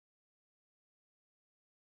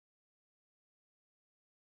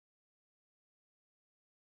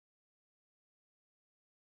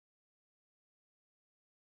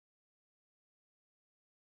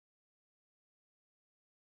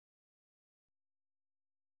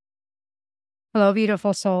Hello,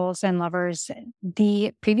 beautiful souls and lovers.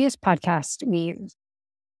 The previous podcast, we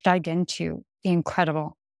dived into the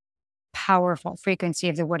incredible, powerful frequency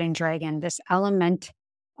of the wooden dragon, this element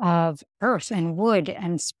of earth and wood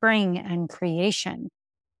and spring and creation.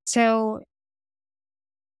 So,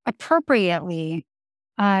 appropriately,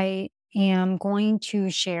 I am going to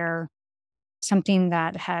share something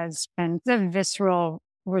that has been the visceral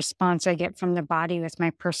response I get from the body with my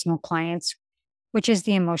personal clients, which is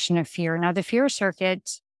the emotion of fear. Now, the fear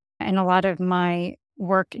circuit and a lot of my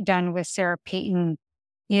work done with Sarah Payton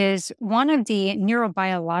is one of the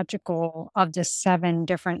neurobiological of the seven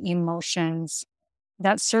different emotions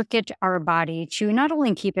that circuit our body to not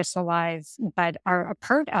only keep us alive, but are a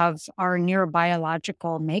part of our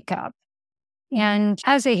neurobiological makeup. And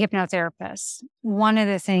as a hypnotherapist, one of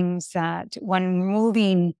the things that when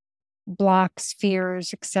moving blocks,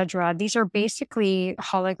 fears, etc. These are basically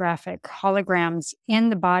holograms in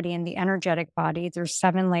the body, in the energetic body. There's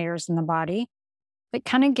seven layers in the body that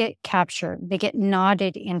kind of get captured. They get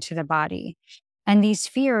knotted into the body. And these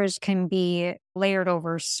fears can be layered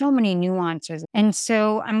over so many nuances. And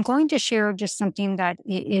so I'm going to share just something that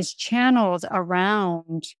is channeled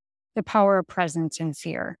around the power of presence and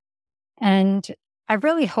fear. And I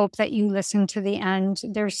really hope that you listen to the end.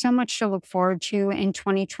 There's so much to look forward to in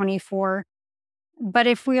 2024. But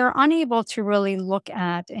if we are unable to really look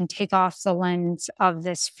at and take off the lens of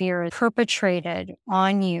this fear perpetrated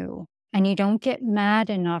on you, and you don't get mad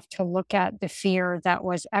enough to look at the fear that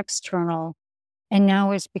was external and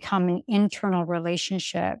now has become an internal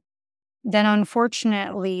relationship, then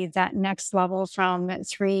unfortunately, that next level from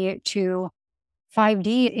 3 to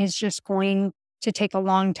 5D is just going to take a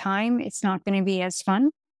long time. It's not going to be as fun.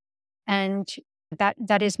 And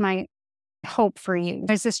that is my hope for you.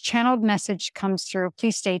 As this channeled message comes through,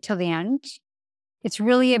 please stay till the end. It's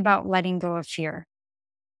really about letting go of fear.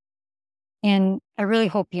 And I really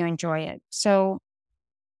hope you enjoy it. So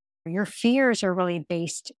your fears are really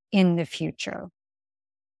based in the future.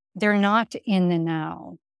 They're not in the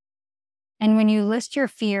now. And when you list your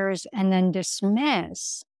fears and then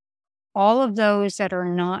dismiss all of those that are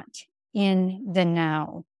not in the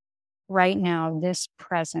now, right now, this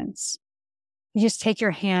presence, you just take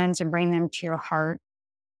your hands and bring them to your heart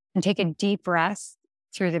and take a deep breath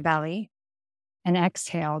through the belly and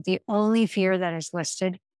exhale. The only fear that is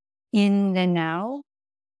listed in the now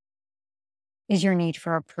is your need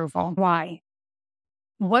for approval. Why?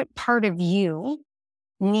 What part of you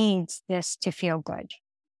needs this to feel good?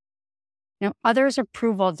 Now, others'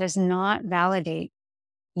 approval does not validate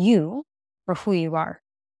you or who you are.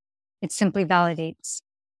 It simply validates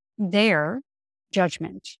their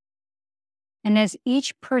judgment. And as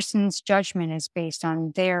each person's judgment is based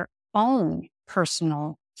on their own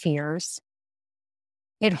personal fears,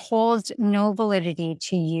 it holds no validity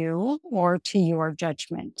to you or to your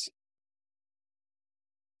judgment.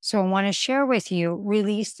 So I want to share with you,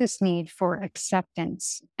 release this need for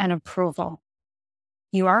acceptance and approval.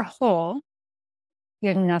 You are whole. You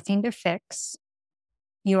have nothing to fix.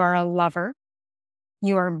 You are a lover.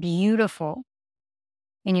 You are beautiful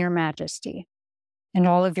in your majesty and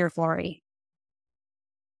all of your glory.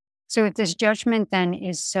 So if this judgment then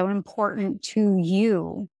is so important to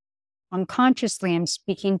you, unconsciously, I'm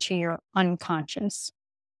speaking to your unconscious.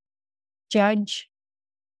 Judge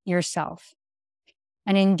yourself.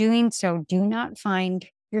 And in doing so, do not find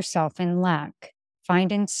yourself in lack.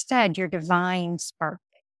 Find instead your divine spark,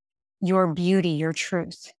 your beauty, your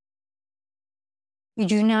truth. You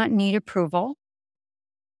do not need approval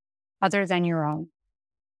other than your own.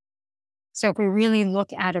 So if we really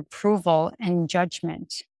look at approval and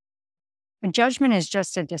judgment, a judgment is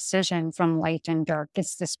just a decision from light and dark.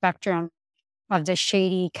 It's the spectrum of the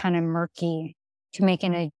shady, kind of murky, to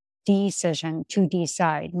making a decision, to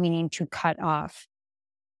decide, meaning to cut off.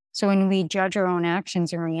 So when we judge our own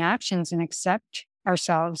actions and reactions and accept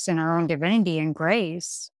ourselves in our own divinity and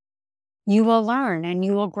grace, you will learn and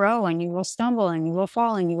you will grow and you will stumble and you will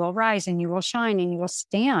fall and you will rise and you will shine and you will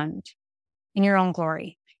stand in your own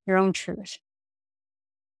glory, your own truth.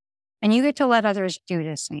 And you get to let others do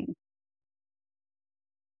the same.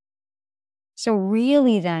 So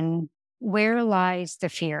really then, where lies the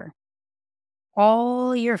fear?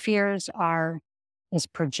 All your fears is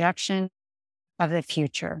projection of the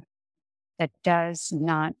future that does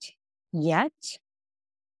not yet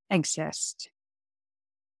exist.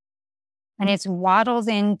 And it's waddled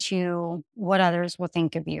into what others will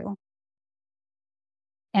think of you.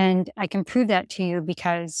 And I can prove that to you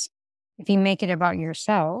because if you make it about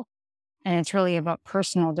yourself, and it's really about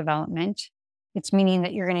personal development, it's meaning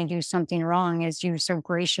that you're going to do something wrong as you so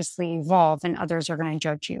graciously evolve and others are going to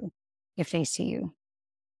judge you if they see you.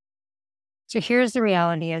 So here's the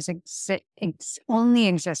reality as only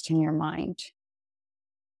exists in your mind.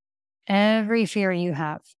 Every fear you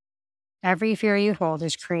have, every fear you hold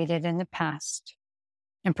is created in the past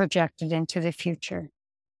and projected into the future.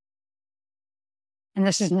 And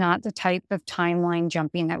this is not the type of timeline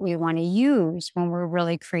jumping that we want to use when we're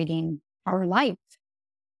really creating our life.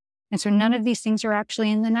 And so none of these things are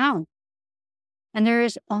actually in the now. And there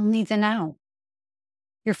is only the now.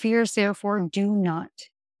 Your fears, therefore, do not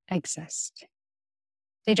exist.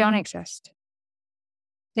 They don't exist.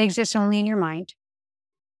 They exist only in your mind.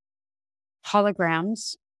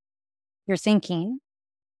 Holograms, your thinking,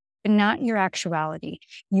 but not your actuality.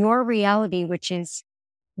 Your reality, which is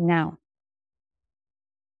now.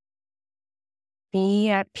 Be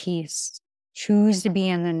at peace. Choose to be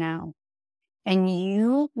in the now. And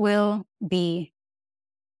you will be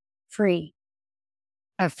free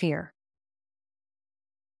of fear.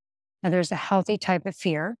 Now, there's a healthy type of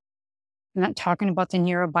fear. I'm not talking about the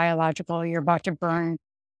neurobiological, you're about to burn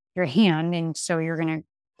your hand, and so you're going to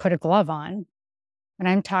put a glove on. What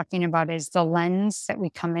I'm talking about is the lens that we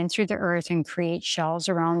come in through the earth and create shells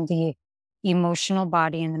around the emotional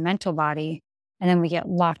body and the mental body, and then we get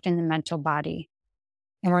locked in the mental body.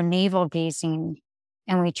 And we're navel gazing,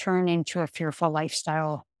 and we turn into a fearful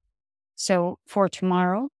lifestyle. So for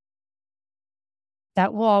tomorrow,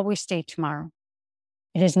 that will always stay tomorrow.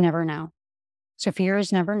 It is never now. So fear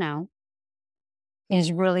is never now. It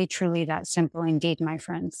is really, truly that simple indeed, my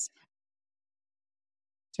friends.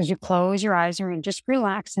 So as you close your eyes and just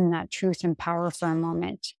relax in that truth and power for a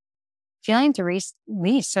moment, feeling the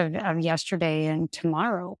release of yesterday and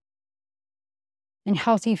tomorrow. And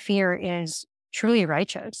healthy fear is truly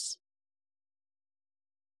righteous.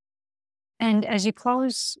 And as you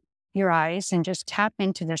close your eyes and just tap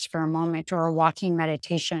into this for a moment, or a walking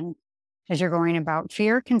meditation as you're going about,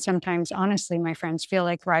 fear can sometimes, honestly, my friends, feel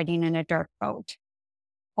like riding in a dark boat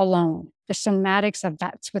alone. The somatics of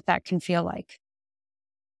that's what that can feel like.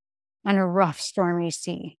 On a rough, stormy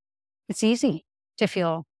sea, it's easy to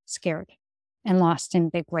feel scared and lost in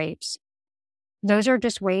big waves. Those are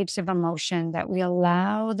just waves of emotion that we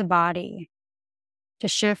allow the body to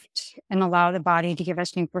shift and allow the body to give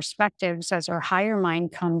us new perspectives as our higher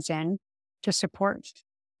mind comes in to support,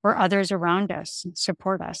 or others around us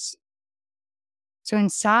support us. So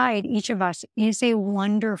inside each of us is a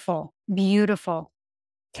wonderful, beautiful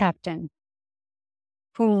captain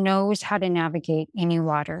who knows how to navigate any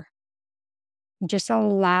water. Just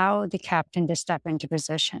allow the captain to step into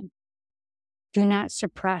position. Do not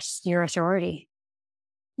suppress your authority,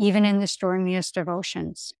 even in the stormiest of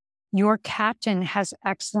oceans. Your captain has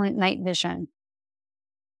excellent night vision.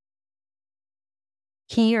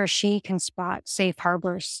 He or she can spot safe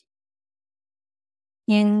harbors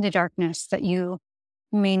in the darkness that you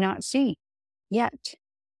may not see yet.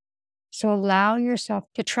 So allow yourself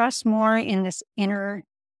to trust more in this inner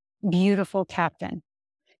beautiful captain,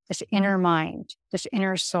 this inner mind, this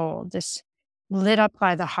inner soul, this lit up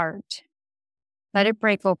by the heart. Let it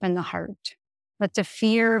break open the heart. Let the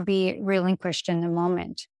fear be relinquished in the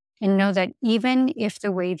moment. And know that even if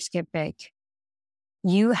the waves get big,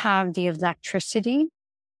 you have the electricity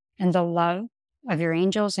and the love of your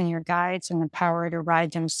angels and your guides and the power to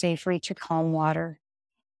ride them safely to calm water.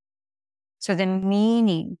 So the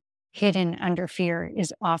meaning hidden under fear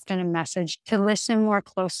is often a message to listen more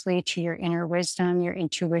closely to your inner wisdom, your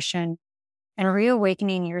intuition, and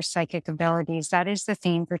reawakening your psychic abilities. That is the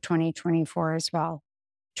theme for 2024 as well.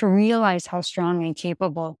 To realize how strong and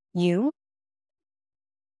capable you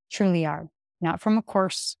truly are, not from a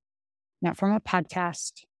course, not from a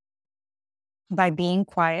podcast, by being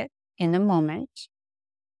quiet in the moment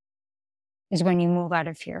is when you move out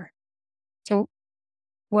of fear. So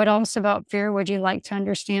what else about fear would you like to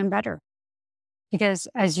understand better? Because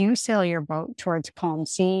as you sail your boat towards calm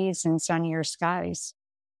seas and sunnier skies,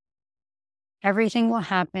 everything will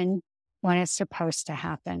happen when it's supposed to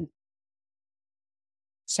happen.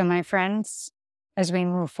 So my friends, as we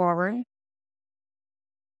move forward,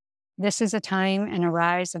 this is a time and a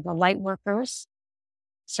rise of the light workers.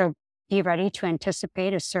 So be ready to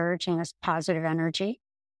anticipate a surge in this positive energy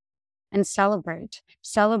and celebrate.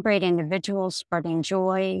 Celebrate individuals spreading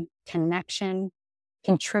joy, connection,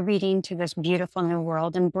 contributing to this beautiful new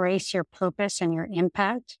world. Embrace your purpose and your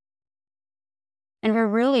impact. And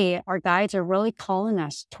our guides are really calling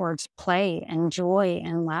us towards play and joy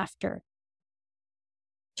and laughter.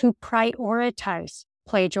 To prioritize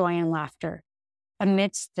play, joy, and laughter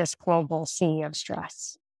amidst this global sea of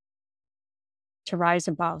stress. To rise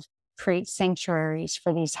above, create sanctuaries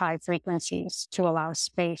for these high frequencies to allow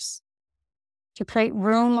space, to create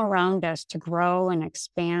room around us to grow and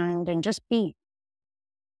expand and just be.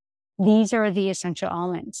 These are the essential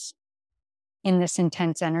elements in this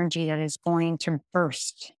intense energy that is going to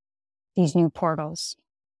burst these new portals.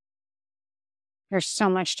 There's so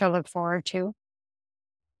much to look forward to.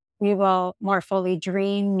 We will more fully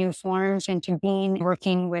dream new forms into being,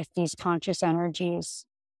 working with these conscious energies.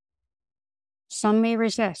 Some may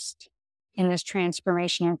resist in this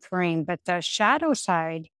transformation occurring, but the shadow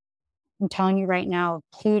side, I'm telling you right now,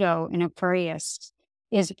 Pluto in Aquarius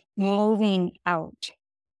is moving out.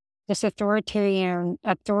 This authoritative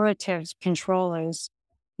control is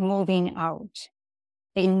moving out.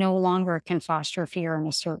 They no longer can foster fear and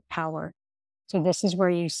assert power. So this is where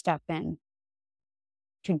you step in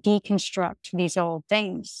to deconstruct these old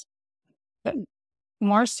things, but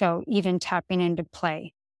more so even tapping into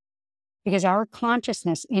play, because our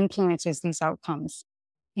consciousness influences these outcomes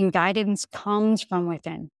and guidance comes from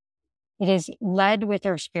within. It is led with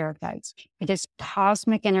our spirit guides. It is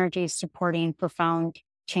cosmic energy supporting profound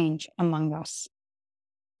change among us.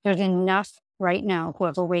 There's enough right now who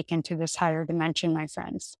have awakened to this higher dimension, my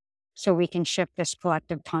friends, so we can shift this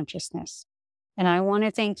collective consciousness. And I want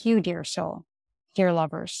to thank you, dear soul, dear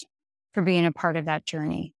lovers, for being a part of that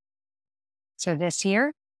journey. So this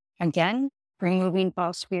year, again, removing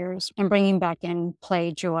false fears and bringing back in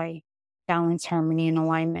play, joy, balance, harmony, and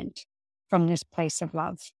alignment from this place of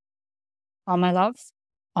love. All my love,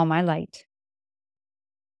 all my light.